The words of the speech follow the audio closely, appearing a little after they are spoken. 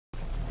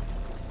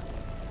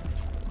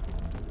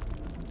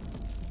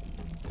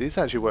These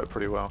actually work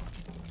pretty well.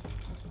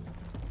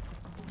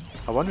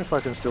 I wonder if I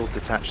can still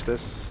detach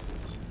this.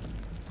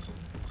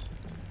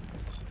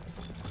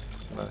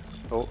 No.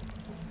 Oh.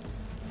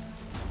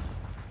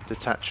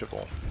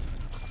 Detachable.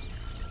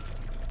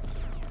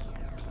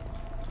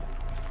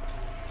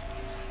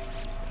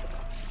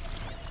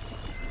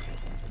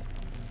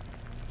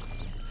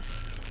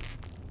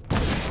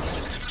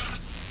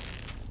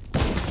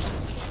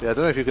 Yeah, I don't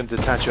know if you can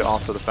detach it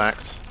after the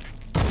fact.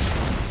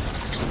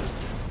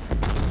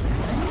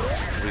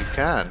 We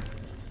can.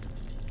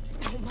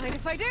 Don't mind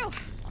if I do.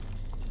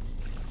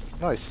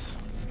 Nice.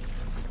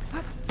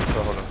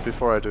 So hold on,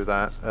 before I do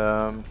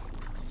that,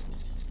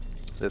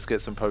 let's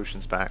get some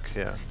potions back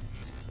here.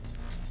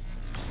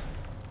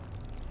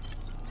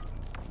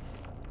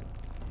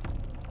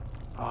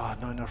 Ah,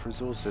 not enough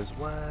resources.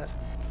 What?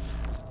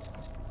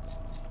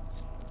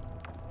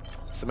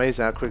 It's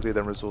amazing how quickly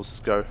them resources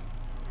go.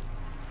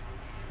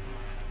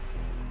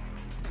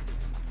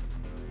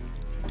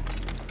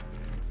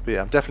 But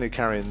yeah, I'm definitely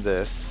carrying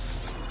this.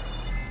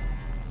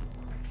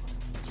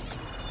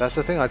 That's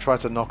the thing I tried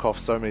to knock off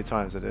so many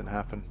times, it didn't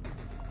happen.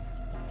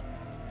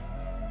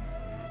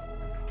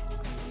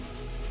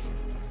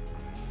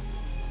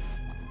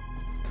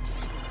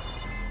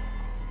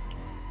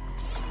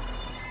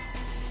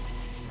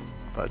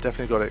 But I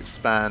definitely got to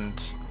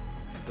expand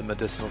the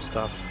medicinal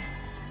stuff.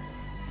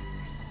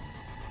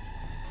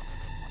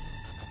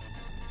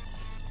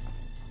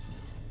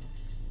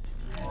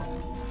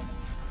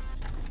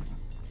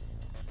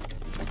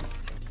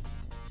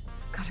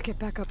 Gotta get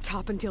back up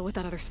top and deal with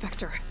that other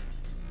Spectre.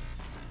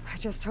 I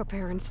just hope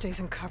Aaron stays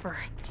in cover.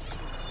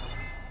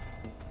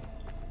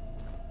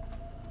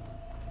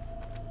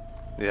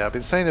 Yeah, I've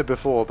been saying it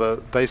before,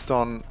 but based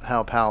on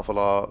how powerful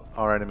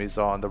our enemies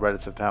are and the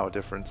relative power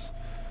difference,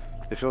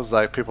 it feels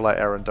like people like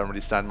Aaron don't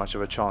really stand much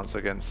of a chance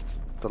against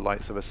the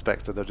likes of a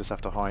Spectre. They'll just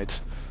have to hide,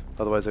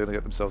 otherwise they're going to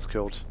get themselves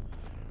killed.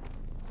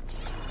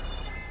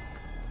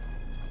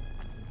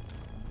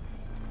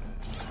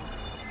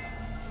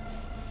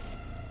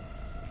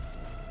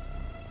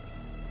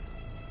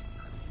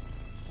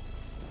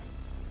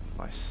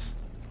 Nice.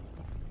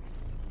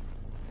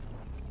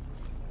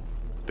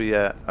 But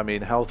yeah, I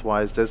mean,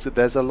 health-wise,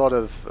 there's a lot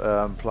of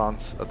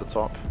plants at the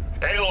top.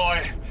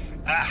 Aloy!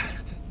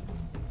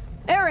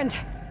 Aaron!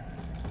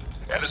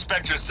 Yeah, the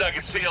Spectre's dug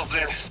its heels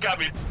in. It's got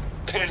me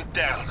pinned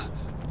down.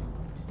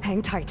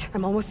 Hang tight.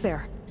 I'm almost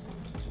there.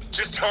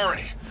 Just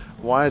hurry.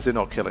 Why is it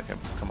not killing him?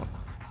 Come on.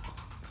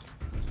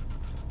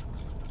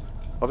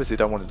 Obviously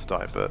don't want him to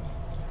die, but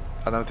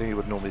I don't think he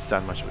would normally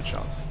stand much of a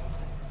chance.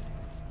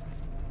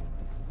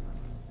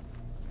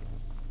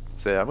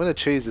 So yeah, I'm going to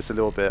cheese this a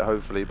little bit,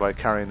 hopefully, by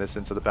carrying this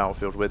into the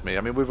battlefield with me.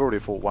 I mean, we've already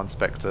fought one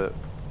Spectre,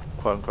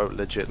 quote-unquote,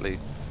 legitly.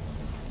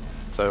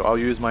 So I'll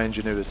use my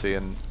ingenuity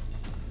and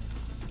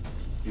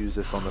use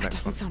this on the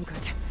next one. That doesn't sound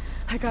good.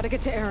 I gotta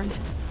get to Aaron.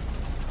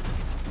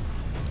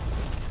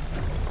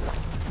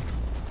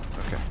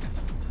 Okay.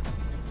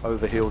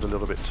 Overhealed a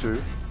little bit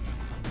too.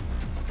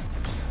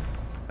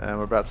 And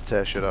we're about to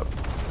tear shit up.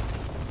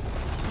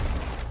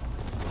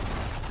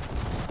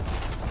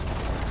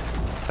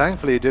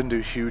 Thankfully it didn't do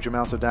huge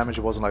amounts of damage.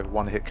 It wasn't like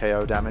one hit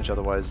KO damage,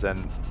 otherwise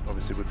then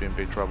obviously we'd be in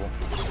big trouble.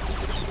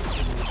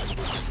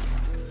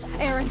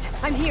 Aaron,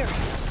 I'm here.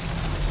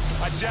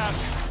 Watch out.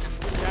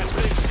 That's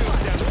big shoot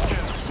down the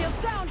channel.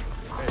 Shields down.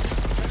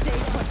 Stay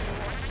put.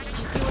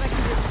 I'll see what I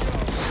can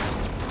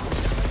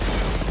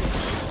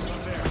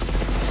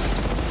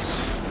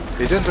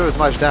do. He didn't do as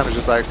much damage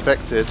as I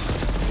expected.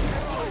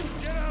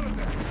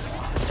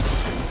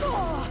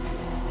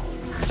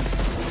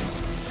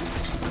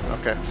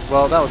 Okay,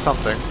 well that was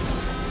something.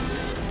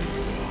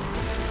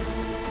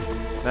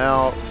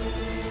 Now,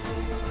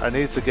 I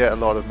need to get a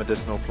lot of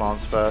medicinal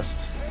plants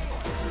first.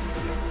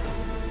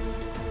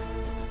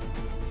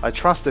 I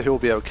trust that he'll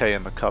be okay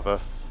in the cover.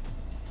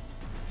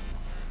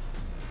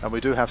 And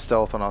we do have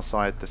stealth on our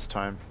side this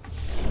time.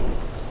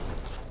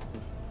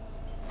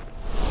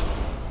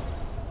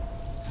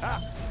 Ah,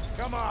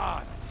 come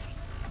on.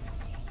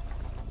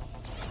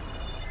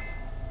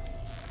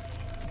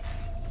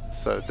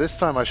 So this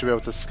time I should be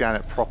able to scan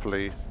it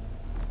properly.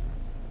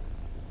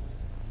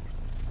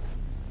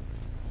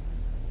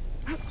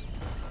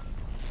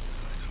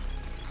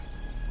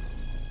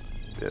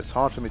 Yeah, it's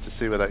hard for me to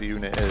see where that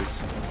unit is.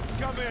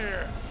 Come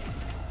here.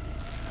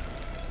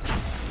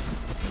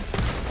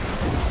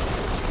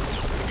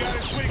 You got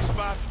his weak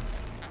spot.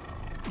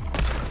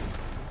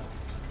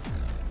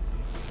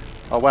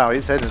 Oh wow,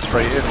 he's heading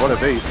straight in. What a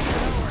beast.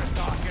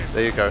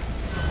 There you go. Need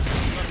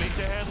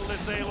to handle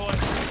this, Aloy.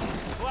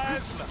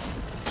 Plasma.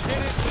 Hit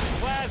it with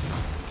plasma.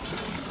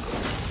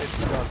 It's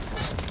done.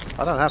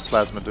 I don't have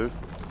plasma, dude.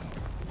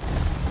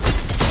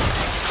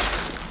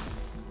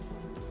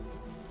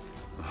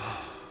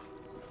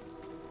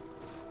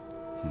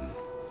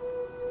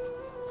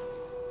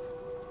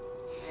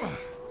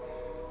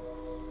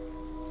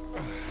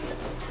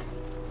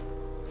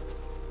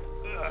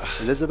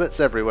 Elizabeth's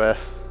everywhere.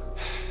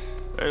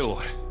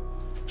 Aloy,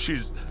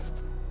 she's...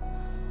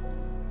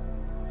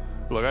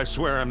 Look, I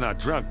swear I'm not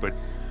drunk, but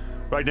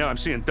right now I'm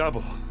seeing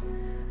double.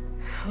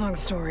 Long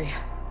story,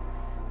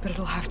 but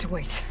it'll have to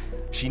wait.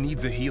 She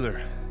needs a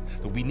healer,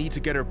 but we need to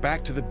get her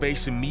back to the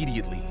base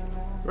immediately.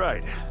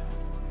 Right.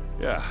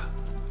 Yeah.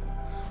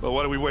 Well,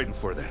 what are we waiting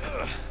for then?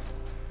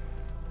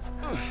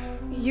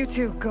 You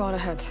two go on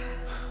ahead.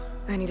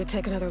 I need to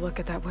take another look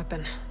at that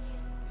weapon.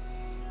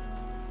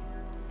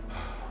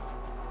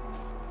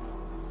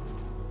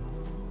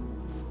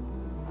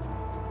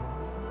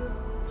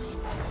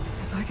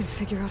 If I can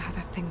figure out how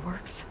that thing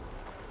works,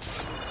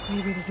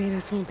 maybe the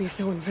Zeniths won't be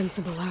so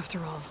invincible after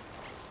all.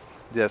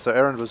 Yeah, so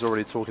Aaron was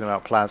already talking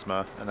about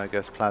plasma, and I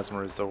guess plasma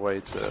is the way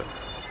to...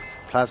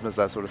 Plasma's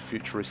that sort of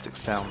futuristic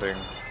sounding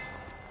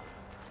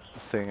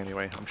thing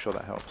anyway. I'm sure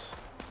that helps.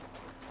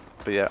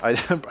 But yeah, I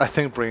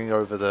think bringing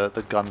over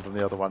the gun from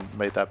the other one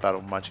made that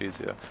battle much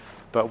easier.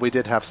 But we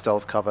did have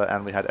stealth cover,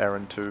 and we had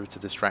Aaron too to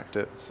distract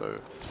it, so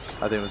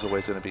I think it was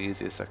always going to be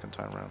easier second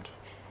time round.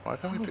 Why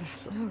can't we pick the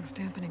this up? snow's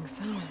dampening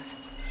sounds.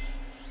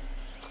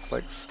 It's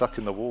like stuck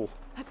in the wall.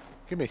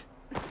 Gimme.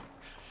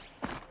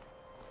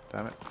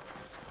 Damn it.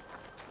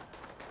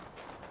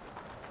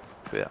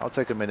 But yeah, I'll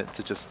take a minute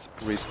to just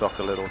restock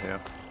a little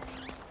here.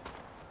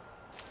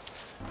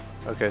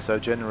 Okay, so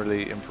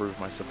generally improve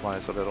my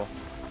supplies a little.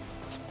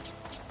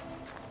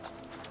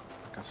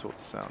 I can sort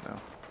this out now.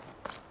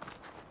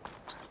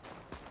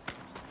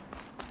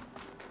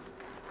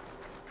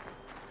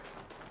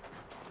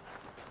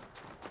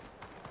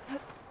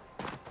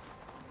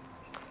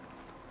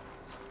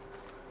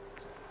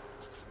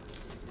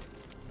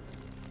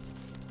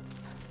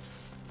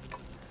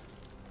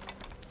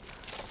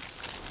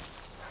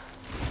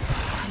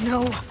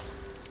 No.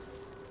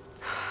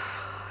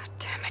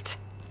 Damn it.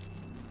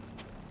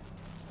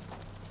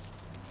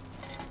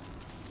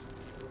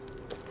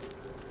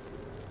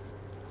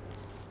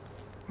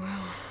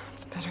 Well,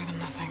 it's better than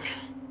nothing.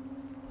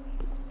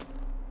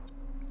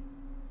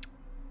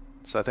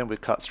 So I think we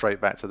cut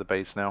straight back to the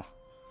base now.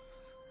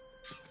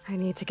 I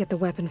need to get the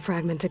weapon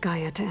fragment to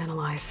Gaia to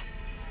analyze.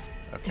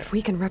 Okay. If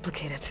we can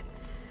replicate it,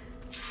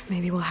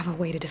 maybe we'll have a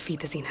way to defeat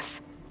the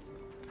Zeniths.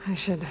 I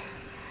should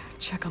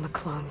check on the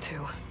clone,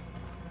 too.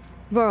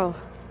 Varl,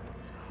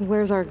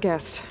 where's our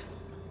guest?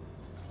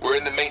 We're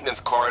in the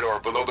maintenance corridor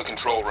below the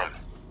control room.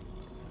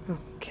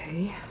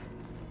 Okay.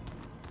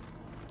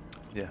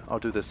 Yeah, I'll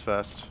do this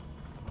first.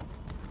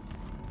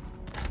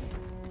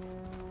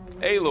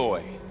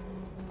 Aloy,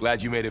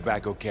 glad you made it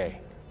back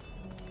okay.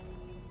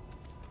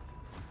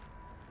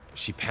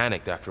 She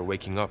panicked after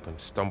waking up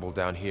and stumbled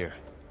down here.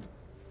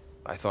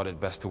 I thought it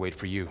best to wait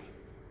for you.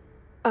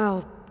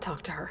 I'll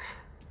talk to her.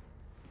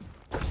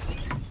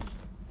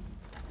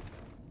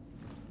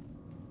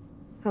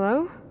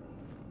 Hello?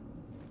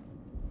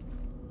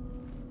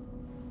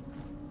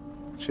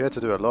 She had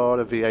to do a lot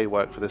of VA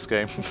work for this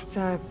game.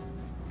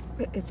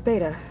 It's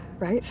Beta,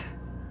 right?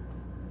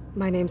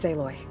 My name's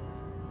Aloy.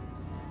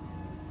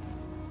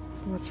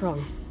 What's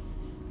wrong?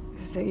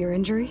 Is it your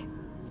injury?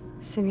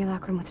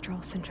 Simulacrum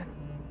withdrawal syndrome.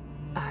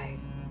 I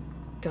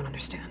don't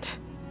understand.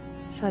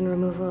 Sudden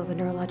removal of a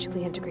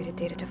neurologically integrated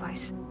data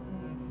device.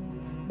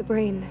 The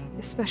brain,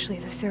 especially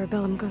the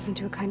cerebellum, goes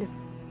into a kind of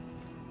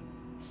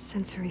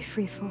sensory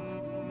freefall.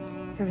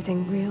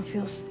 Everything real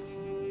feels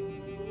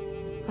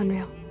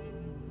unreal.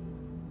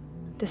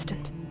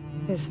 Distant.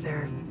 Is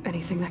there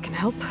anything that can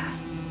help?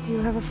 Do you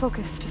have a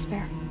focus to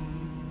spare?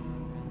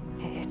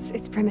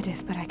 It's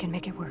primitive, but I can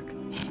make it work.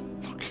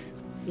 Okay.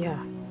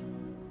 Yeah.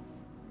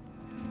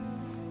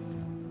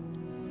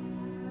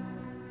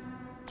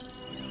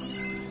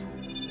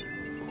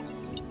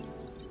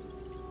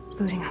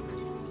 Booting up.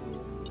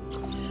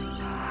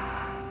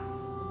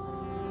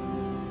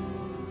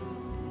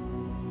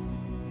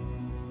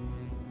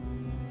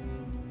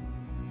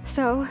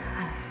 So,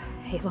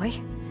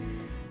 Aloy,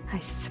 I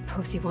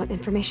suppose you want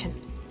information.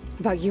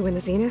 About you and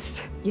the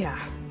Zeniths? Yeah.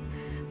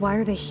 Why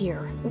are they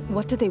here?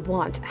 What do they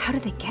want? How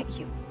did they get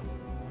you?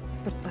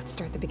 But let's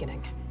start at the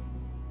beginning.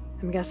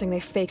 I'm guessing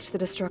they faked the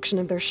destruction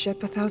of their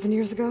ship 1,000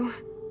 years ago?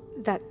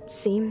 That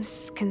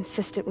seems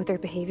consistent with their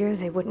behavior.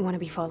 They wouldn't want to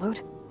be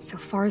followed. So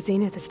far,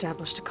 Zenith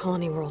established a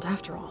colony world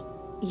after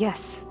all.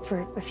 Yes,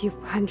 for a few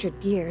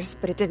hundred years,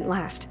 but it didn't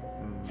last.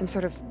 Some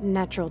sort of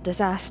natural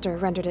disaster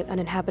rendered it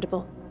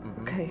uninhabitable.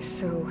 Okay,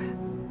 so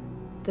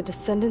the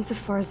descendants of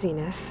Far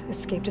Zenith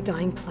escaped a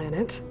dying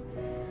planet,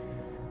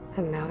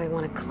 and now they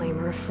want to claim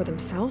Earth for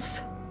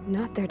themselves?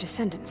 Not their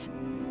descendants.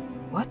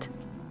 What?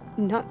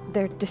 Not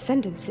their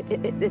descendants.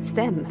 It's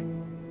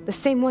them. The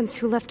same ones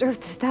who left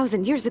Earth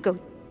 1,000 years ago.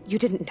 You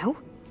didn't know?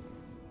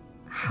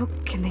 How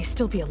can they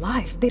still be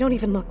alive? They don't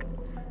even look...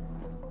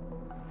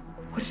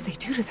 What did they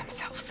do to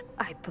themselves?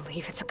 I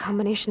believe it's a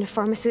combination of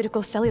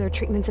pharmaceutical, cellular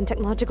treatments, and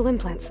technological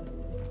implants.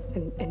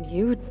 And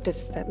you?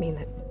 Does that mean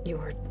that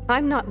you're...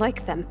 I'm not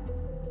like them.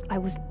 I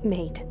was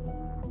made.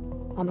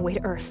 On the way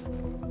to Earth.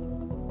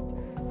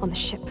 On the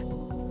ship.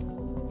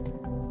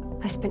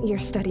 I spent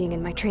years studying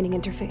in my training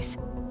interface,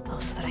 all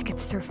so that I could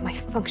serve my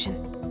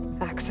function.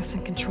 Access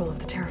and control of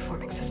the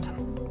terraforming system.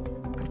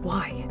 But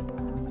why?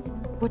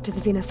 What do the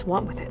Zeniths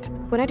want with it?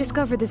 When I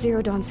discovered the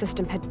Zero Dawn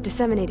system had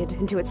disseminated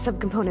into its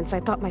subcomponents, I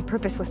thought my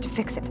purpose was to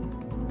fix it.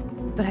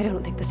 But I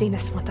don't think the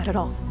Zeniths want that at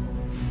all.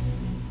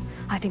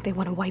 I think they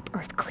want to wipe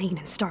Earth clean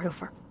and start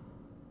over.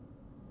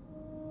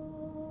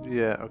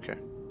 Yeah, okay.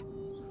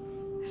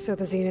 So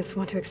the Zeniths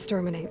want to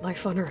exterminate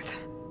life on Earth.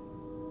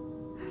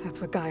 That's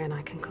what Gaia and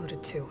I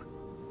concluded too.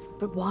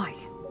 But why?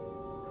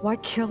 Why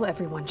kill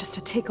everyone just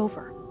to take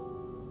over?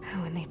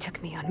 When they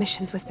took me on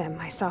missions with them,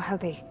 I saw how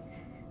they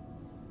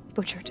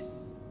butchered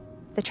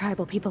the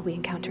tribal people we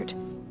encountered.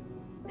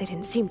 They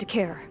didn't seem to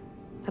care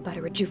about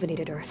a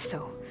rejuvenated Earth,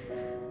 so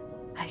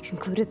I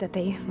concluded that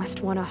they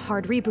must want a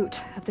hard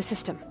reboot of the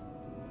system.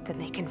 Then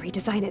they can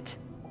redesign it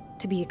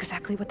to be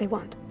exactly what they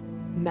want.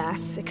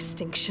 Mass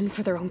extinction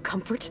for their own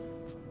comfort?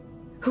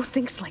 Who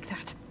thinks like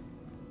that?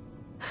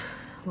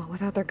 Well,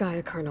 without their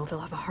Gaia kernel, they'll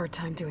have a hard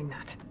time doing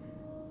that.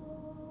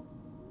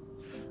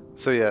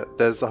 So yeah,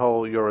 there's the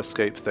whole your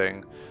escape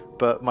thing.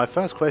 But my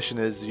first question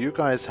is, you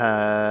guys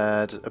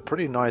had a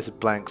pretty nice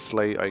blank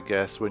slate, I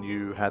guess, when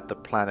you had the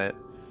planet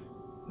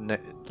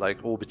like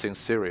orbiting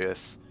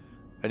Sirius,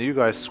 and you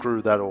guys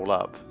screwed that all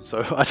up. So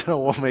I don't know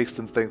what makes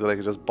them think that they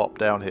can just bop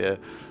down here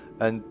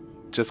and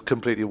just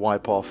completely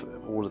wipe off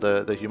all of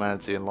the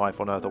humanity and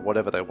life on Earth, or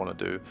whatever they want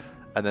to do,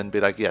 and then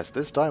be like, yes,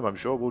 this time I'm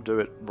sure we'll do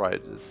it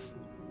right. It's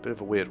a bit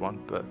of a weird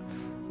one, but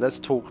let's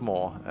talk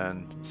more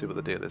and see what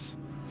the deal is.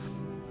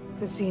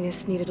 The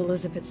Zeniths needed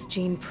Elizabeth's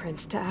gene print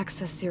to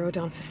access Zero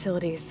Dawn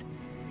facilities.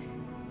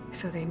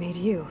 So they made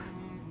you.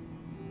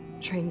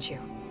 Trained you.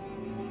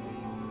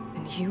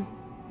 And you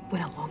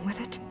went along with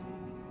it?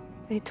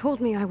 They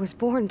told me I was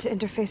born to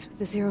interface with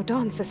the Zero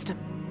Dawn system.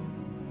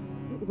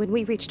 When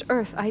we reached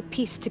Earth, I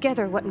pieced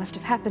together what must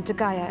have happened to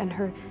Gaia and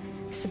her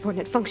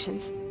subordinate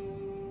functions.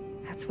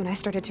 That's when I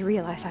started to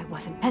realize I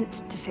wasn't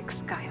meant to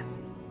fix Gaia.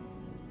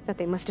 That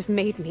they must have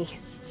made me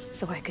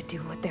so I could do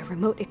what their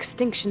remote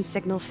extinction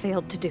signal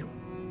failed to do.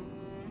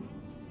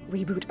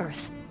 Reboot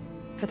Earth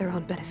for their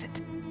own benefit.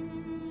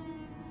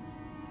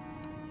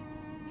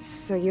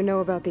 So you know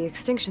about the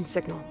extinction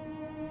signal?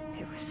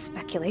 It was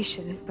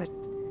speculation, but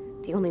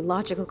the only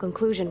logical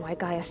conclusion why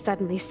Gaia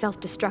suddenly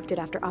self-destructed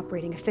after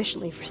operating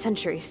efficiently for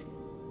centuries.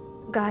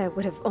 Gaia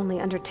would have only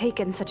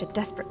undertaken such a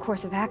desperate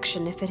course of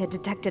action if it had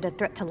detected a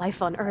threat to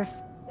life on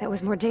Earth that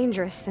was more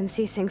dangerous than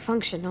ceasing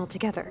function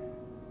altogether.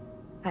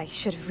 I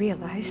should have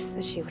realized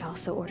that she would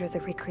also order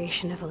the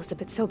recreation of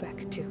Elizabeth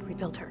Sobek to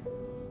rebuild her.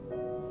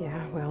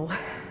 Yeah, well,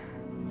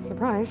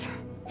 surprise.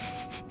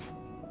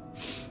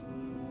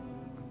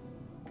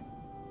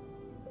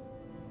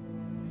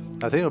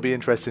 I think it'll be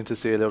interesting to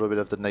see a little bit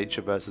of the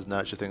nature versus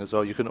nurture thing as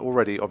well. You can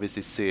already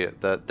obviously see it,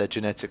 that they're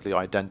genetically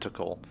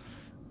identical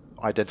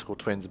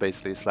twins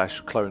basically,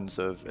 / clones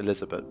of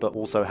Elizabeth, but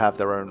also have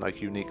their own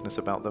like uniqueness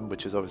about them,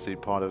 which is obviously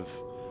part of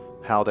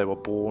how they were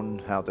born,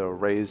 how they were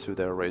raised, who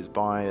they were raised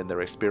by, and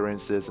their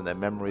experiences and their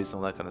memories and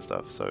all that kind of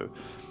stuff. So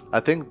I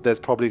think there's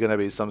probably going to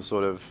be some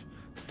sort of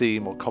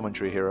theme or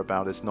commentary here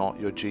about it's not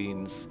your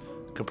genes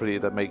completely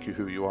that make you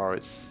who you are,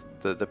 it's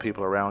the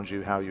people around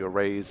you, how you're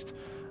raised,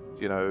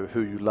 you know,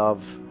 who you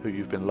love, who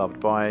you've been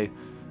loved by,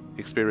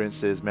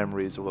 experiences,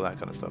 memories, all of that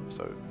kind of stuff.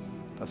 So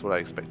that's what I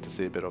expect to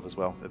see a bit of as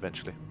well,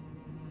 eventually.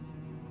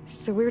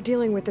 So we're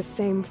dealing with the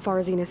same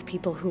Far Zenith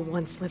people who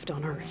once lived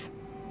on Earth.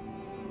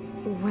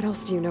 What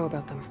else do you know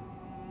about them?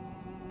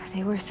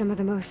 They were some of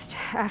the most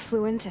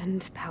affluent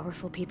and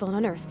powerful people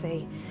on Earth.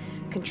 They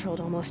controlled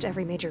almost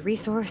every major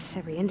resource,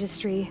 every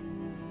industry.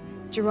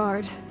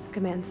 Gerard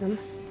commands them.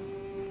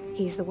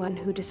 He's the one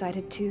who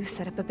decided to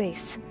set up a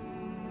base.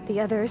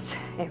 The others,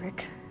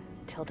 Eric,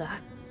 Tilda,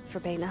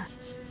 Verbena,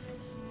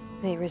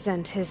 they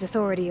resent his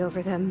authority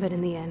over them, but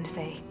in the end,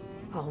 they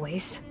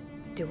always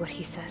do what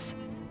he says.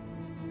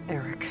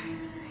 Eric.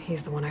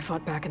 He's the one I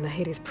fought back in the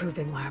Hades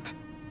Proving Lab.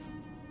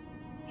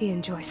 He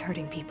enjoys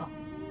hurting people.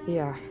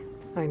 Yeah,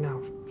 I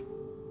know.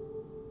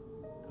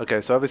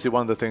 Okay, so obviously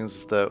one of the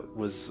things that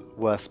was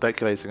worth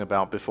speculating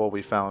about before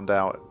we found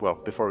out, well,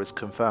 before it was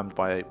confirmed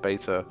by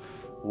Beta,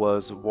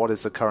 was what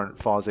is the current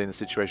Far Zenith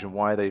situation?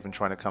 Why are they even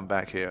trying to come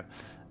back here?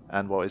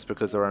 And well, it's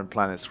because their own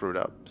planet screwed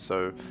up.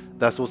 So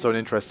that's also an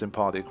interesting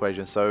part of the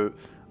equation. So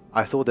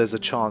I thought there's a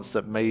chance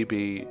that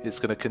maybe it's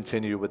going to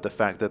continue with the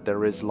fact that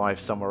there is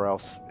life somewhere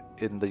else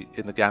in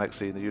the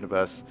galaxy, in the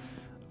universe,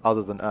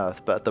 other than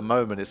Earth. But at the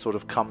moment, it's sort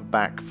of come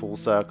back full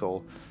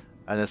circle,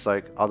 and it's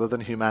like, other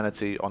than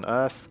humanity on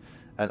Earth,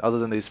 and other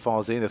than these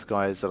Far Zenith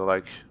guys that are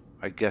like,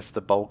 I guess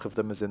the bulk of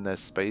them is in their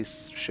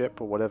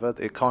spaceship or whatever,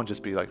 it can't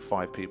just be like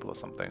 5 people or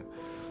something.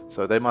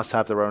 So they must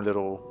have their own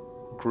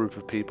little group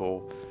of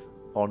people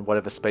on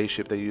whatever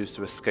spaceship they use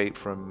to escape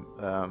from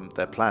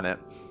their planet.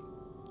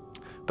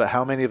 But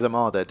how many of them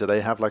are there? Do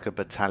they have like a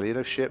battalion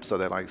of ships? Are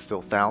there like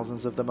still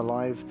thousands of them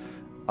alive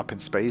up in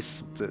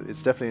space?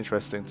 It's definitely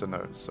interesting to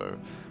know, so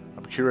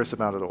I'm curious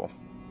about it all.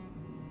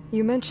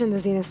 You mentioned the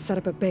Zeniths set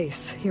up a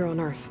base here on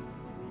Earth.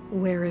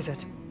 Where is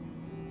it?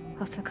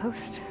 Off the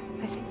coast,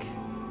 I think.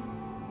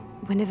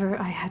 Whenever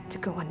I had to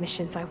go on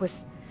missions, I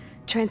was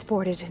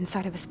transported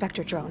inside of a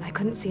Spectre drone. I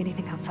couldn't see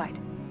anything outside.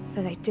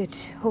 But I did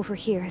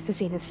overhear the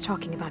Zeniths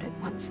talking about it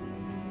once.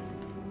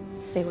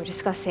 They were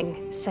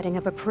discussing setting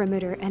up a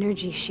perimeter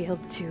energy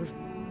shield to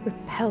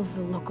repel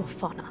the local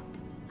fauna.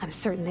 I'm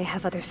certain they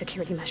have other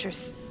security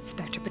measures.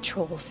 Spectre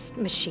patrols,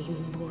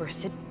 machine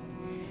lures. It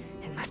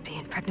must be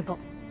impregnable.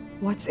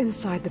 What's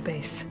inside the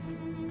base?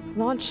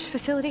 Launch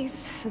facilities,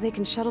 so they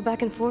can shuttle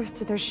back and forth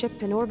to their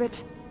ship in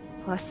orbit.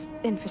 Plus,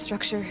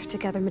 infrastructure to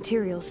gather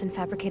materials and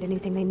fabricate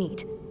anything they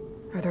need.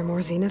 Are there more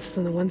Zeniths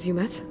than the ones you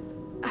met?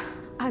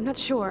 I'm not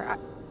sure.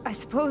 I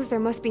suppose there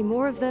must be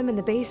more of them in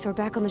the base or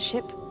back on the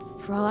ship.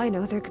 For all I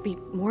know, there could be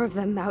more of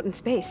them out in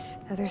space,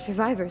 other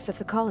survivors of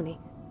the colony.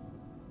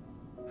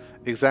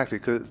 Exactly,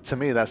 'cause to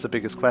me that's the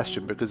biggest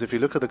question, because if you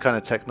look at the kind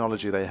of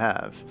technology they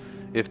have,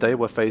 if they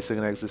were facing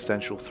an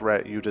existential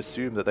threat, you'd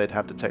assume that they'd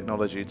have the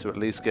technology to at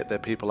least get their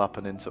people up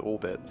and into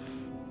orbit.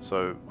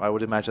 So I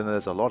would imagine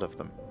there's a lot of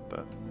them,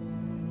 but...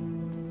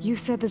 You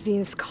said the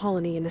Zenith's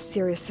colony in the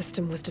Sirius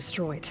system was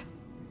destroyed.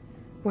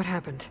 What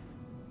happened?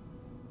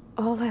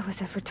 All I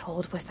was ever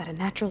told was that a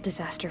natural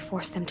disaster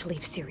forced them to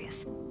leave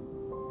Sirius.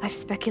 I've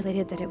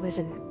speculated that it was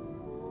an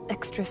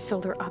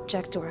extrasolar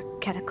object or a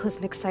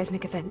cataclysmic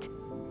seismic event.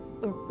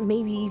 Or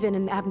maybe even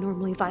an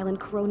abnormally violent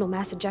coronal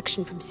mass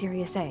ejection from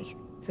Sirius A.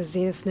 The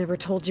Zeniths never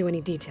told you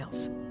any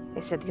details.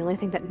 They said the only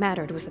thing that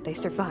mattered was that they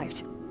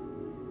survived.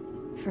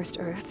 First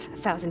Earth,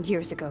 1,000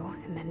 years ago,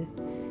 and then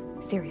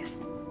Sirius.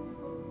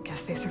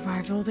 Guess they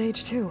survived old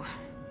age too.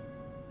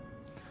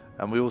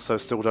 And we also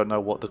still don't know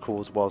what the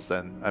cause was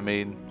then. I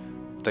mean,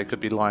 they could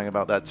be lying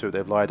about that too.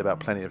 They've lied about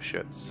plenty of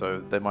shit. So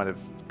they might have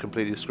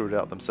completely screwed it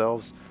up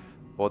themselves.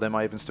 Or there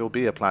might even still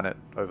be a planet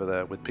over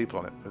there with people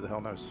on it. Who the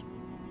hell knows?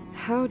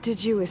 How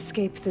did you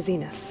escape the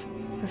Zeniths?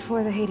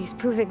 Before the Hades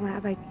Proving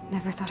Lab, I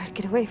never thought I'd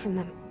get away from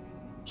them.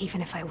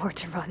 Even if I were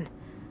to run.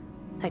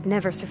 I'd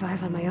never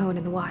survive on my own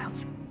in the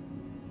wilds.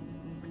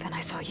 But then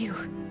I saw you.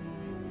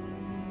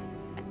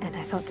 And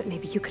I thought that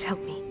maybe you could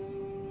help me.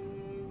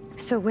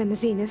 So when the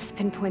Zeniths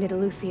pinpointed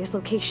Aletheia's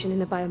location in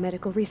the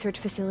biomedical research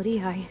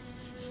facility, I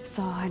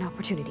saw an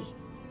opportunity.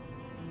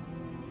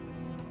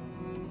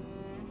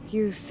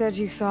 You said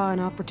you saw an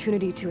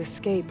opportunity to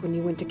escape when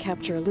you went to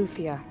capture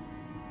Aletheia.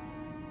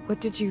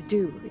 What did you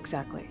do,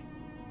 exactly?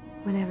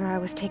 Whenever I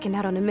was taken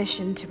out on a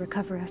mission to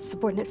recover a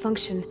subordinate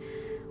function,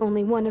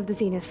 only one of the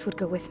Zeniths would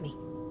go with me.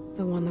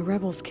 The one the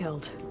rebels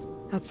killed,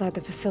 outside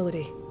the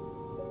facility.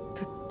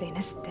 But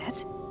Bane's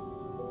dead?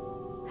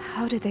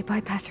 How did they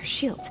bypass her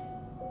shield?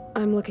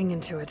 I'm looking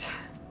into it.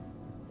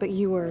 But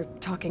you were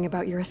talking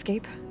about your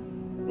escape?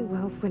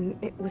 Well, when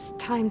it was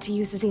time to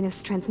use the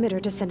Zenith's transmitter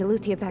to send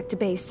Aletheia back to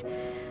base,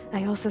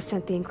 I also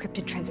sent the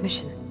encrypted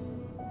transmission.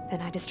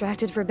 Then I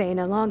distracted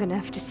Verbena long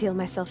enough to seal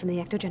myself in the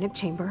ectogenic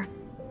chamber,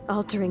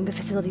 altering the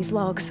facility's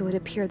log so it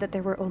appeared that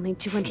there were only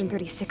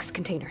 236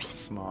 containers.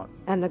 Smart.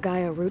 And the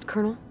Gaia root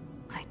kernel?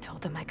 I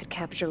told them I could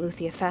capture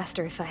Aletheia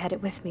faster if I had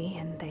it with me,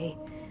 and they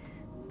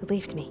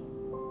believed me.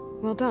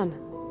 Well done.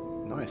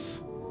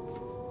 Nice.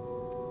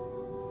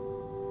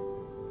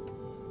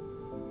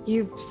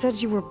 You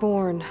said you were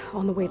born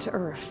on the way to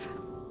Earth.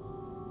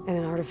 In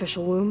an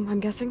artificial womb, I'm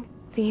guessing?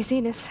 The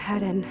Zeniths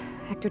had an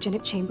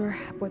ectogenic chamber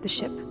aboard the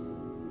ship.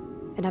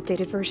 An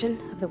updated version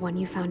of the one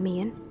you found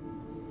me in.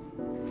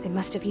 They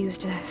must have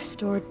used a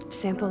stored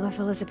sample of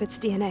Elizabeth's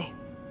DNA.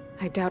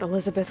 I doubt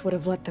Elizabeth would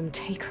have let them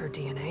take her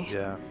DNA.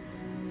 Yeah.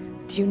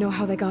 Do you know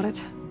how they got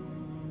it?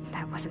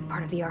 That wasn't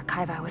part of the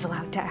archive I was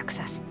allowed to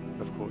access.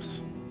 Of course.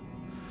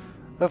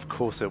 Of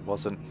course it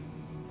wasn't.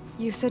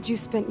 You said you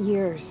spent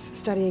years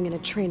studying in a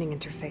training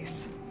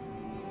interface.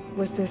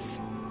 Was this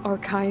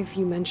archive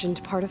you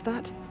mentioned part of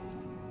that?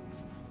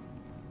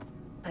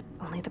 But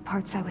only the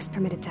parts I was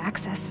permitted to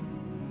access.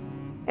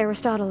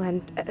 Aristotle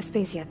and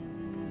Aspasia,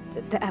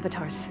 the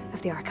avatars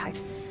of the archive,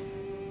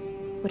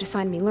 would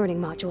assign me learning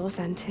modules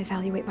and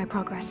evaluate my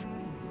progress.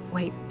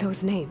 Wait,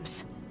 those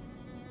names.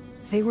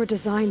 They were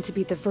designed to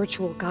be the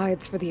virtual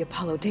guides for the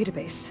Apollo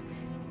database,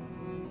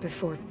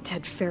 before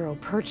Ted Faro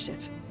purged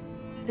it.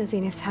 The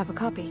Zeniths have a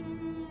copy.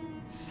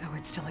 So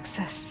it still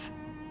exists.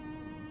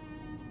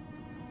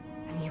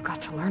 And you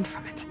got to learn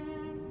from it.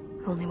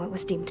 Only what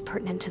was deemed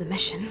pertinent to the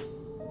mission.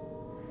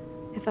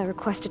 If I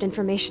requested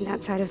information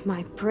outside of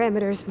my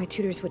parameters, my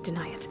tutors would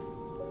deny it.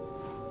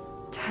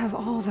 To have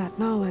all that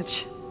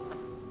knowledge,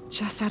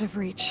 just out of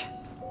reach.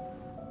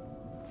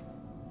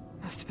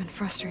 Must have been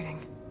frustrating.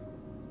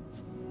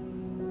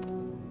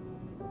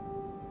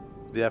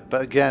 Yeah,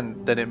 but again,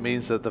 then it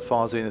means that the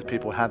Far Zenith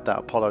people had that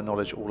Apollo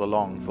knowledge all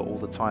along for all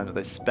the time that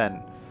they spent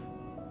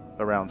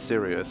around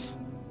Sirius,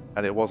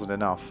 and it wasn't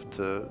enough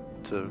to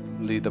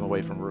lead them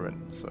away from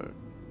ruin, so...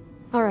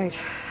 Alright,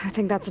 I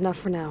think that's enough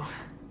for now.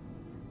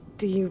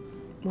 Do you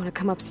want to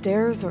come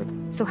upstairs, or...?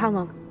 So how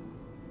long?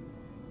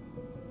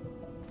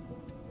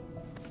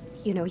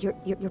 You know,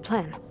 your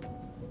plan.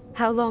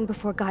 How long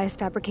before Gaius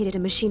fabricated a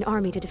machine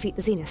army to defeat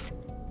the Zeniths?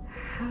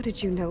 How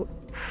did you know?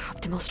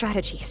 Optimal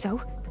strategy,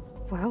 so?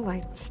 Well,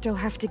 I still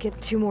have to get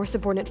 2 more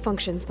subordinate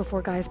functions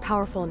before Gaia's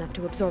powerful enough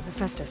to absorb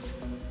Hephaestus.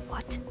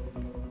 What?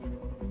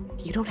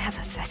 You don't have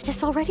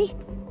Hephaestus already?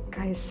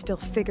 Gaia's still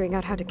figuring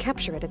out how to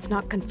capture it. It's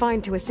not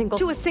confined to a single...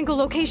 To a single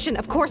location!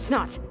 Of course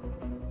not!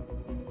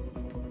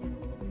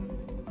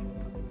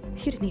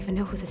 You didn't even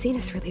know who the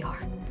Zeniths really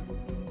are.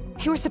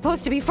 You were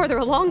supposed to be further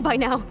along by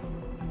now!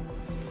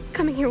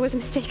 Coming here was a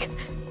mistake.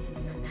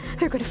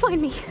 They're gonna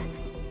find me.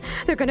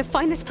 They're gonna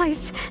find this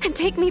place and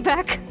take me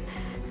back.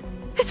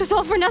 This was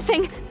all for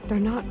nothing. They're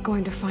not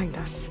going to find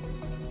us.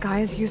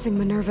 Gaia's using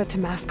Minerva to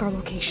mask our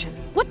location.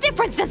 What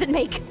difference does it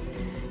make?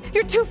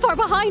 You're too far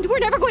behind. We're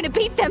never going to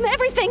beat them.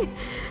 Everything.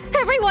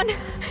 Everyone.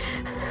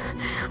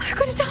 They're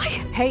gonna die.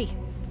 Hey!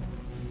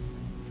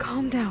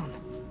 Calm down.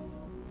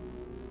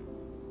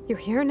 You're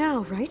here now,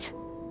 right?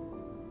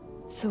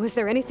 So is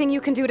there anything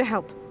you can do to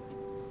help?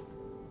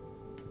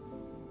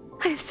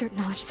 I have certain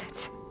knowledge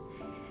sets.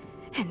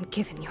 And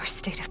given your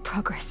state of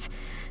progress,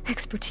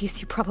 expertise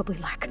you probably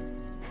lack.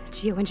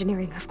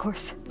 Geoengineering, of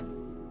course.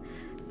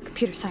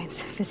 Computer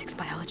science, physics,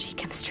 biology,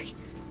 chemistry.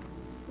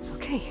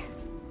 Okay.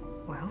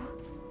 Well,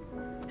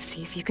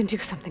 see if you can do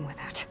something with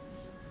that.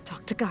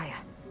 Talk to Gaia.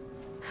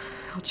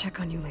 I'll check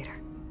on you later.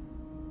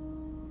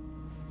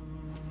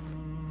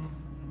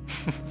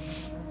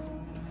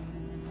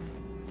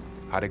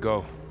 How'd it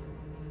go?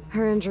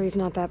 Her injury's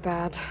not that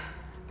bad,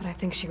 but I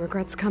think she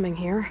regrets coming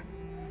here.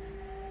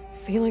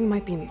 Feeling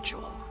might be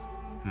mutual.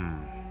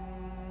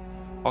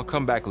 I'll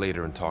come back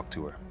later and talk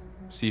to her.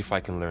 See if I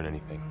can learn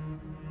anything.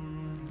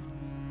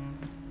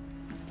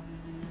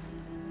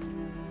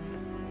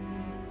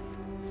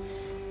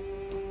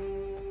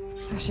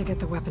 I should get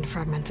the weapon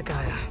fragment to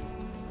Gaia.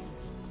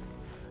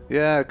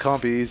 Yeah, it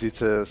can't be easy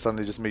to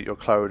suddenly just meet your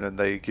clone and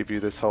they give you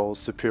this whole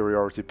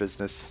superiority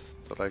business.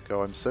 They're like,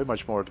 oh, I'm so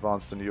much more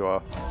advanced than you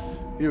are.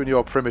 You and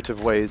your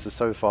primitive ways are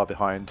so far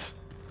behind.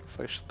 It's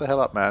like, shut the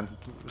hell up, man.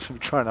 We're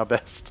trying our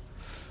best.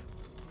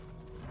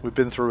 We've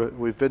been through it.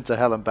 We've been to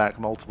hell and back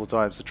multiple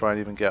times to try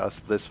and even get us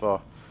this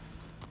far.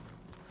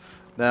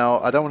 Now,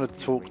 I don't want to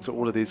talk to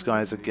all of these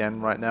guys again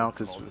right now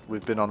because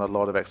we've been on a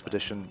lot of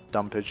expedition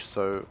dumpage,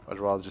 so I'd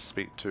rather just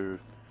speak to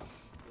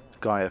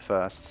Gaia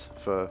first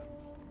for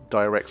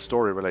direct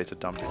story-related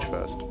dumpage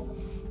first.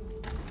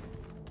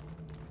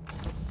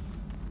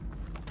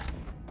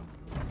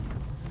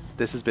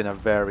 This has been a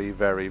very,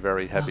 very,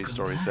 very heavy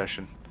story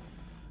session.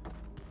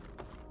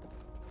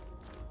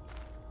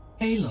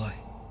 Aloy,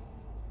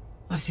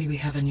 I see we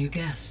have a new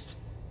guest.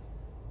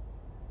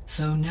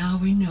 So now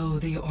we know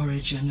the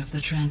origin of the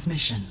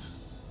transmission.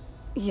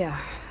 Yeah.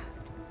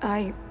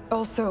 I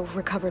also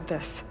recovered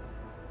this.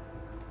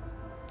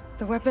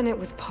 The weapon it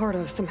was part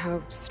of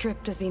somehow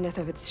stripped a Zenith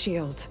of its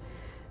shield,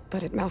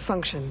 but it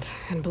malfunctioned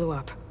and blew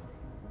up.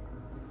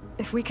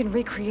 If we can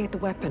recreate the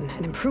weapon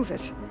and improve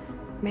it,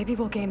 maybe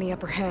we'll gain the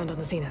upper hand on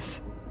the Zeniths.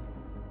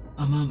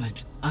 A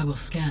moment, I will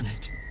scan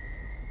it.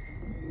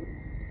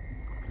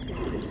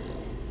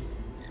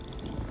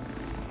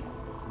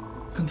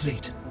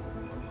 Complete.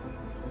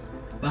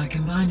 By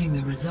combining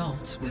the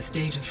results with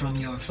data from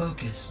your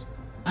focus,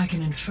 I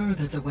can infer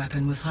that the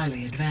weapon was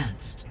highly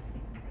advanced,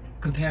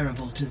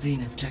 comparable to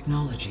Zenith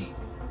technology,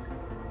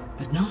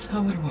 but not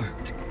how it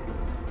worked.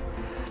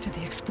 Did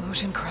the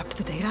explosion corrupt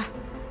the data?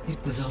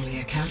 It was only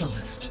a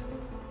catalyst.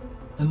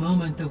 The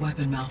moment the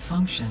weapon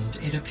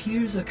malfunctioned, it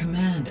appears a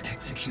command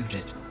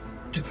executed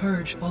to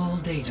purge all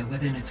data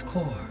within its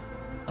core.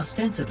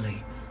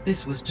 Ostensibly,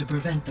 this was to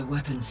prevent the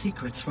weapon's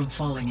secrets from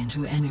falling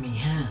into enemy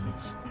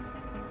hands.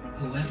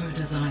 Whoever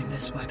designed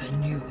this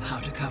weapon knew how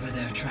to cover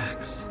their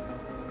tracks.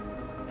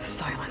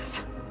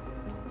 Silence.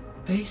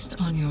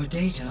 Based on your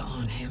data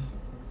on him,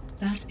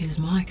 that is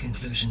my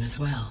conclusion as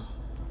well.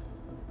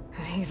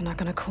 And he's not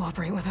gonna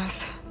cooperate with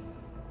us.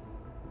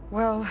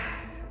 Well,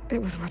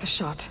 it was worth a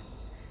shot.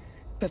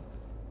 But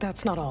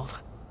that's not all.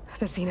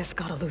 The Zeniths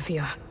got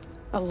Eleuthia,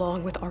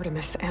 along with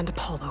Artemis and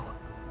Apollo.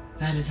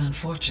 That is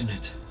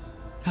unfortunate.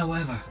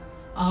 However,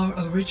 our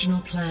original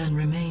plan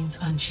remains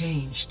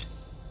unchanged.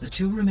 The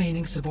two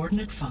remaining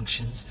subordinate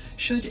functions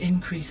should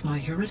increase my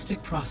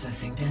heuristic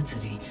processing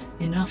density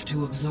enough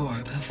to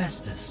absorb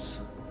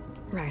Hephaestus.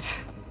 Right.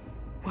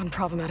 One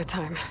problem at a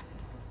time.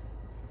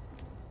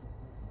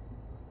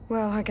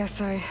 Well, I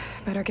guess I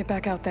better get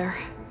back out there.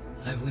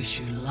 I wish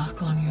you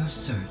luck on your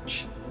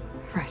search.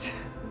 Right.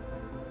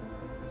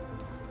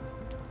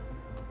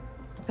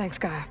 Thanks,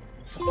 Gaia.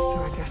 So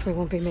I guess we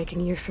won't be making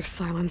use of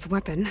Cylon's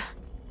weapon.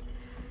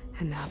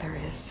 And now there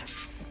is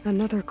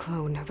another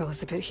clone of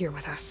Elizabeth here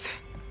with us.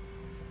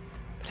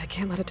 But I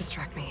can't let it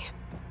distract me.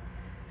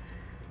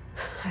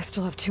 I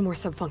still have 2 more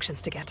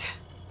sub-functions to get.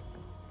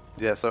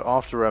 Yeah, so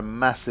after a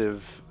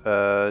massive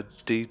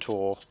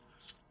detour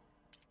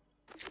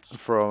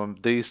from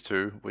these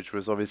two, which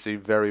was obviously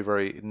very,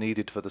 very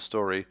needed for the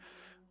story,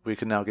 we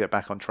can now get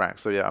back on track.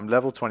 So yeah, I'm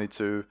level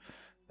 22.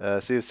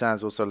 Sea of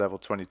Sands also level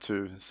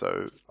 22,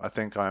 so I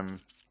think I'm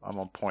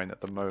on point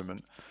at the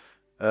moment.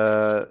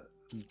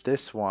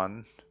 This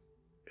one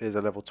is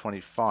a level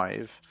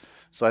 25,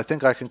 so I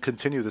think I can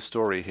continue the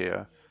story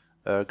here.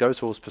 Go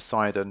towards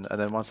Poseidon, and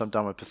then once I'm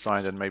done with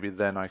Poseidon, maybe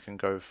then I can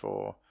go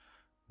for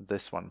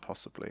this one,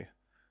 possibly.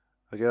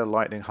 I get a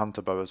lightning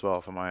hunter bow as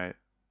well for my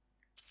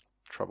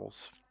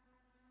troubles.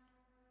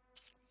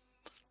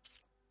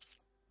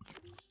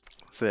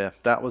 So yeah,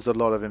 that was a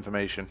lot of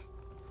information.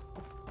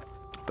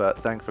 But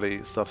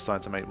thankfully, stuff's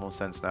starting to make more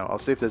sense now. I'll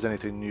see if there's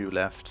anything new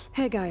left.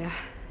 Hey, Gaia.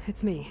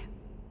 It's me.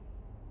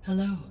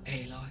 Hello,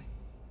 Aloy.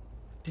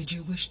 Did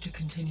you wish to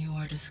continue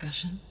our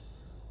discussion?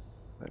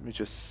 Let me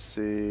just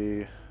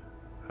see.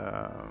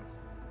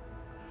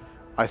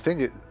 I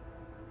think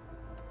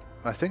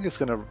it's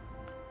gonna.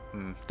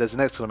 There's an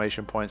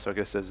exclamation point, so I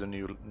guess there's a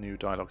new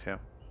dialogue here.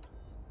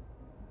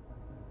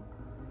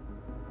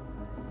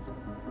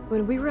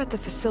 When we were at the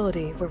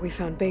facility where we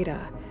found Beta,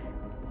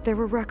 there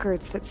were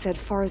records that said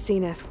Far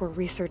Zenith were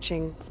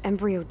researching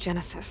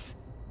embryogenesis.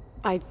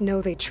 I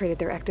know they traded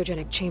their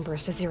ectogenic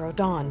chambers to Zero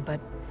Dawn, but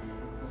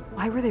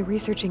why were they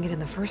researching it in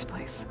the first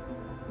place?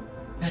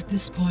 At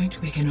this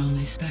point, we can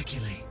only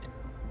speculate.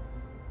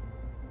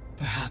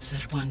 Perhaps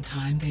at one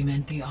time they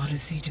meant the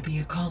Odyssey to be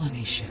a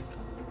colony ship,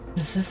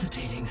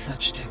 necessitating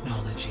such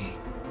technology.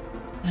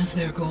 As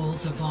their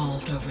goals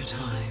evolved over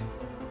time,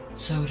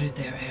 so did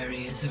their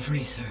areas of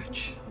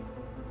research.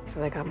 So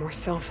they got more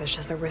selfish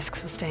as the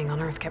risks of staying on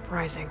Earth kept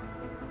rising.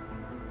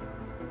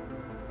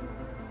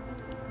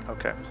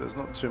 Okay, so there's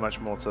not too much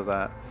more to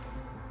that.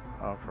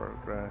 Our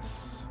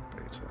progress,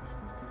 Beta.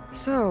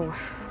 So,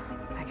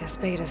 I guess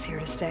Beta's here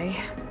to stay.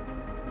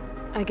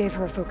 I gave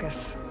her a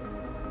focus.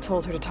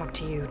 Told her to talk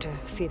to you to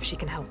see if she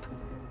can help.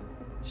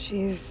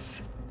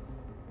 She's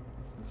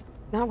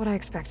not what I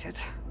expected.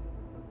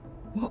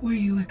 What were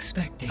you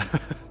expecting?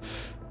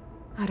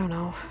 I don't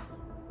know.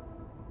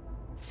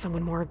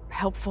 Someone more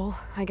helpful,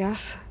 I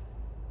guess.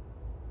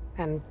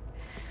 And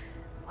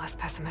less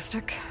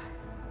pessimistic.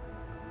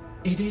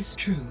 It is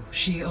true,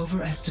 she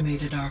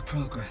overestimated our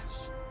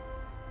progress.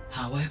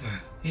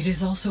 However, it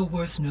is also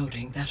worth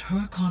noting that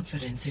her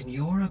confidence in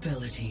your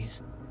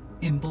abilities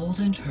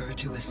emboldened her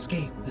to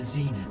escape the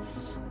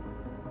Zeniths.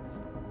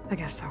 I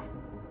guess so.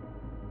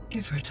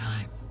 Give her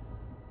time.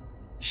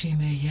 She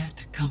may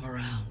yet come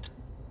around.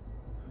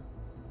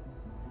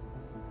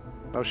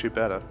 Oh, she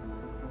better.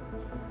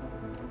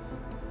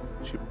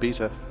 She beat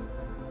her.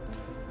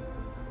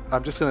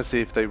 I'm just gonna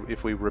see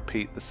if we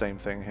repeat the same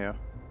thing here.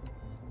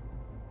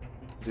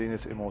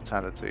 Zenith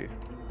immortality.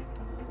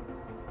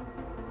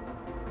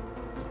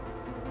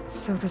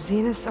 So the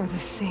Zeniths are the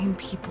same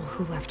people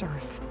who left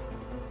Earth.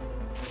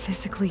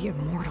 Physically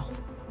immortal.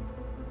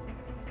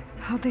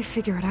 How'd they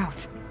figure it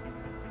out?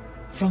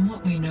 From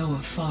what we know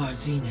of Far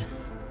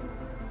Zenith,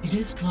 it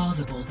is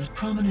plausible that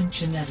prominent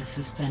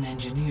geneticists and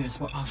engineers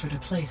were offered a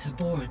place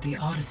aboard the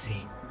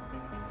Odyssey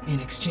in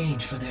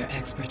exchange for their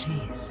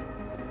expertise.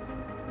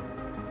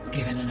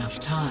 Given enough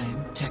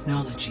time,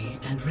 technology,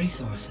 and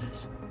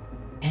resources,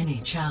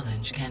 any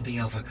challenge can be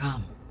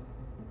overcome.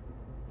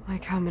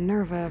 Like how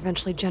Minerva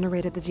eventually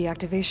generated the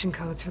deactivation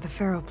codes for the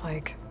Pharaoh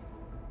Plague.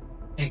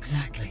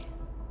 Exactly.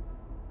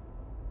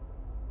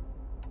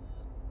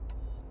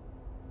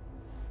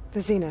 The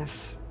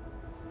Zeniths.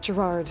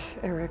 Gerard,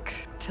 Eric,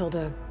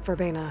 Tilda,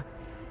 Verbena.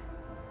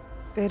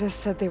 Beta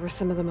said they were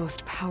some of the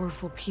most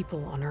powerful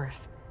people on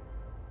Earth.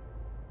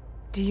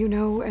 Do you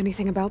know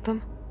anything about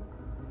them?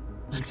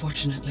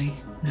 Unfortunately,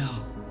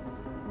 no.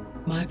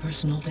 My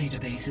personal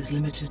database is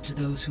limited to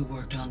those who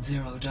worked on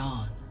Zero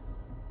Dawn.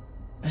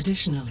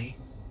 Additionally,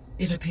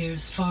 it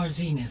appears Far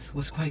Zenith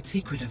was quite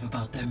secretive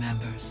about their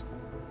members.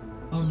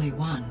 Only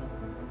one,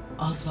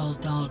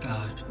 Oswald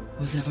Dahlgard,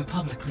 was ever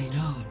publicly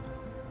known.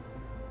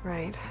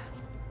 Right.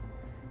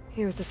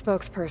 He was the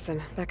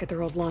spokesperson back at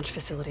their old launch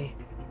facility.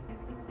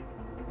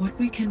 What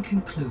we can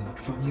conclude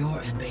from your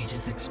and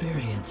Beta's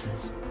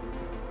experiences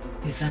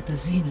is that the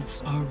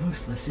Zeniths are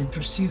ruthless in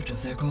pursuit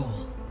of their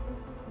goal.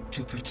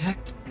 To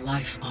protect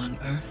life on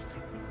Earth,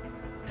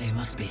 they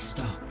must be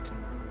stopped.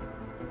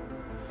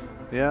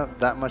 Yeah,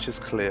 that much is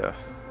clear.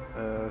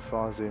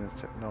 Far Zenith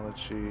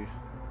technology.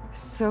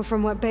 So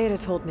from what Beta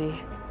told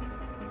me,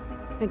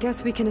 I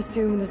guess we can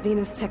assume the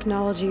Zenith's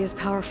technology is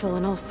powerful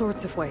in all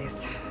sorts of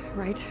ways,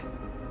 right?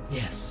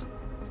 Yes.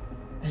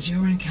 As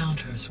your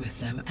encounters with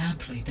them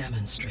amply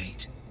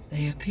demonstrate,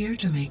 they appear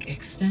to make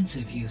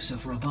extensive use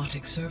of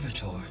robotic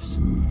servitors.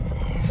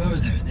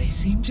 Further, they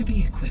seem to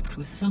be equipped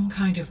with some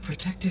kind of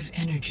protective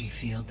energy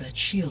field that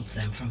shields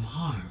them from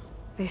harm.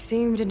 They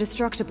seemed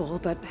indestructible,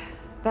 but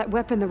that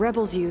weapon the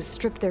rebels used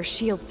stripped their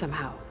shield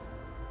somehow.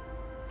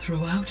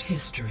 Throughout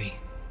history,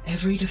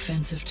 every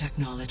defensive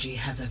technology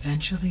has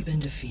eventually been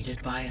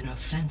defeated by an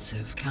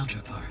offensive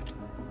counterpart.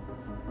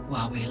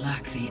 While we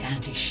lack the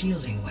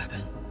anti-shielding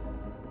weapon,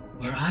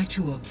 were I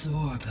to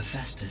absorb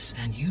Hephaestus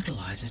and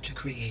utilize it to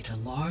create a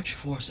large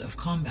force of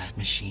combat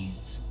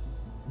machines,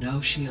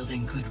 no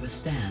shielding could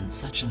withstand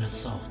such an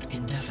assault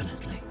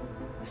indefinitely.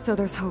 So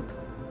there's hope.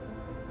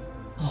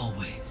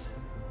 Always.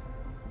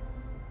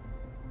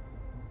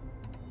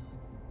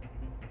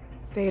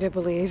 Beta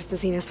believes the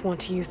Zeniths want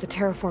to use the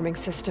terraforming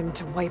system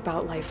to wipe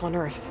out life on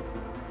Earth.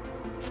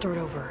 Start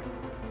over,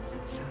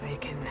 so they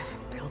can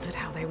build it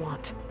how they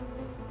want.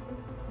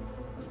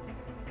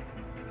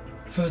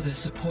 Further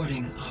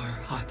supporting our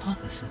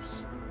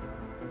hypothesis.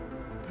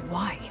 But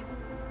why?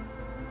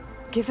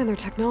 Given their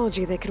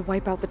technology, they could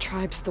wipe out the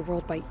tribes of the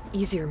world by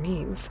easier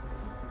means.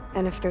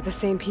 And if they're the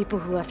same people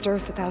who left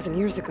Earth 1,000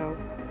 years ago,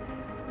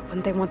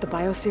 wouldn't they want the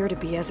biosphere to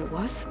be as it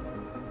was?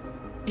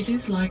 It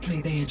is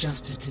likely they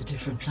adjusted to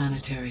different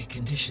planetary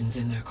conditions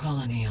in their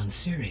colony on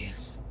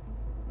Sirius.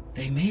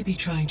 They may be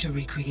trying to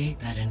recreate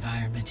that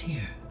environment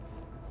here.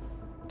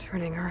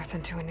 Turning Earth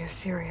into a new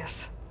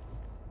Sirius.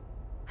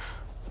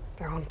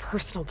 Their own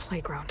personal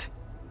playground.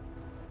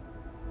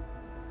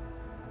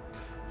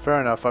 Fair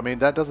enough. I mean,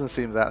 that doesn't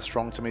seem that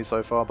strong to me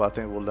so far, but I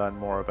think we'll learn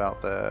more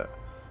about their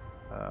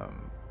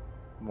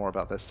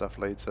stuff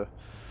later.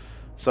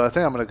 So I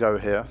think I'm going to go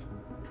here.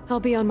 I'll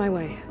be on my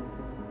way.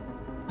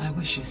 I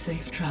wish you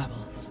safe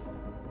travels.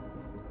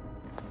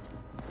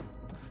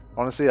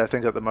 Honestly, I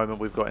think at the moment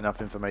we've got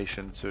enough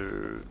information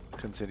to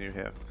continue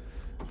here.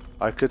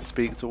 I could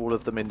speak to all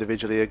of them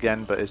individually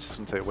again, but it's just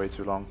going to take way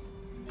too long.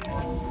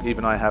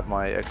 Even I have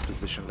my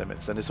exposition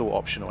limits, and it's all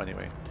optional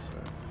anyway. So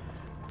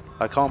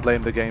I can't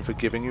blame the game for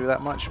giving you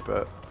that much,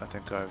 but I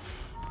think I've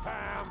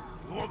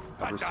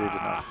received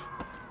enough.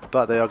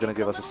 But they are going to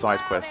give us a side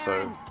quest,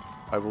 so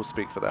I will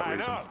speak for that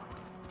reason.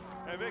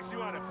 It makes you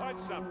want to punch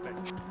something.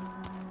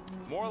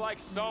 More like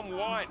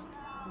someone.